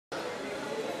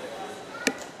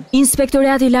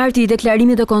Inspektorati i lartë i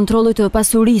deklarimit të kontrollit të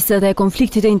pasurisë dhe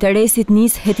konfliktit të interesit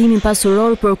nis hetimin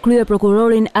pasuror për krye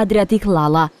prokurorin Hetim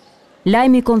Llallen.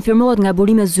 Lajmi konfirmohet nga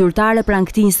burimet zyrtare pranë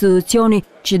këtij institucioni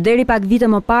që deri pak vite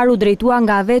më parë u drejtua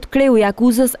nga vetë kreu i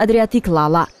akuzës Hetim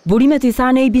Llallen. Burimet i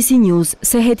thanë ABC News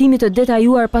se hetimi të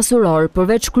detajuar pasuror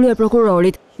përveç krye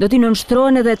prokurorit do t'i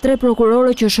nënshtrohen edhe 3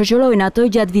 prokurorë që shoqërojnë atë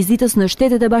gjatë vizitës në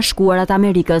Shtetet e Bashkuara të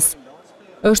Amerikës.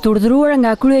 Është urdhëruar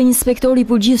nga kryeinspektori i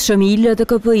përgjithshëm i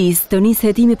Ildkp-s të nisë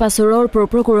hetimi pasuror për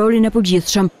prokurorin e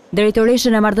përgjithshëm,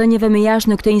 drejtoreshën e marrëdhënieve me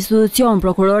jashtë në këtë institucion,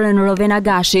 prokuroren Rovena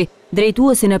Gashi,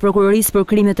 drejtuesin e prokurorisë për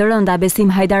krime të rënda Besim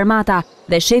Hajdarmata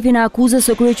dhe shefin e akuzës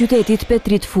së kryeqytetit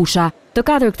Petrit Fusha. Të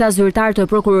katër këta zyrtar të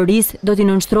prokurorisë do t'i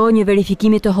nënshtrohen një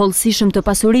verifikimi të hollësishëm të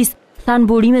pasurisë, thanë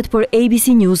burimet për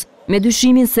ABC News, me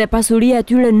dyshimin se pasuria e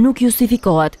tyre nuk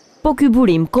justifikohet. Po ky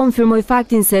burim konfirmoi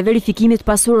faktin se verifikimit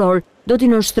pasuror do t'i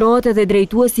nënshtrohet edhe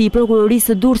drejtuesi i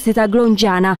prokurorisë së Durrësit Agron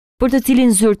Gjana, për të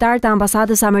cilin zyrtar të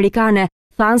ambasadës amerikane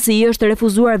thanë se i është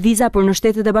refuzuar viza për në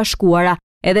Shtetet e Bashkuara,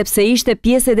 edhe pse ishte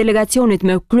pjesë e delegacionit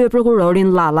me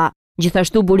kryeprokurorin Llallen.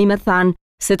 Gjithashtu burimet thanë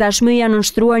se tashmë janë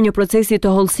nënshtruar një procesi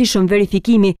të hollësishëm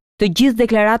verifikimi të gjithë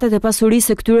deklaratat e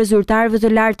pasurisë së këtyre zyrtarëve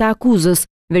të lartë të akuzës,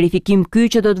 verifikim ky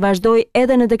që do të vazhdojë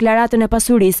edhe në deklaratën e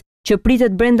pasurisë që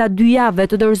pritet brenda 2 javëve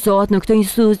të dorëzohet në këtë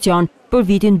institucion për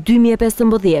vitin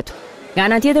 2015. Nga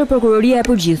ana tjetër, prokuroria e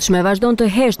përgjithshme vazhdon të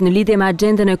heshtë në lidhje me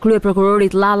agjendën e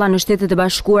kryeprokurorit Llallen në Shtetet e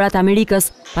Bashkuara të Amerikës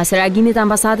pas reagimit të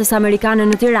ambasadës amerikane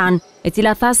në Tiranë, e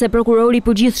cila tha se prokurori i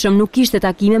përgjithshëm nuk kishte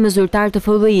takime me zyrtar të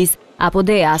FBI-s apo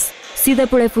DEA-s, si dhe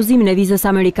për refuzimin e vizës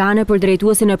amerikane për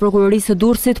drejtuesin e prokurorisë së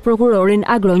Durrësit, prokurorin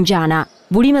Agron Gjana.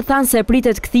 Burimet thanë se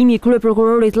pritet kthimi i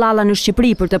kryeprokurorit Llallen në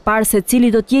Shqipëri për të parë se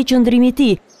cili do të jetë qëndrimi i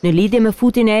tij në lidhje me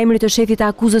futjen e emrit të shefit të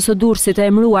akuzës së Durrësit të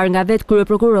emëruar nga vetë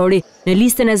kryeprokurori në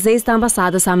listën e zezë të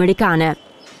ambasadës amerikane.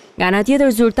 Nga ana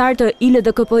tjetër, zyrtar të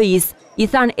Ildkp-s i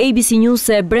thanë ABC News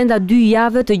se brenda 2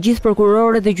 javëve të gjithë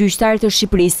prokurorët dhe gjyqtarët e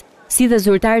Shqipërisë, si dhe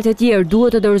zyrtarët e tjerë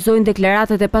duhet të dorëzojnë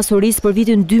deklaratat e pasurisë për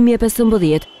vitin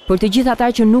 2015. Për të gjithë ata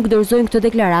që nuk dorëzojnë këtë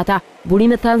deklarata,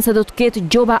 burimet thanë se do të ketë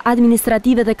gjoba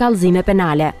administrative dhe kallëzime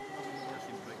penale.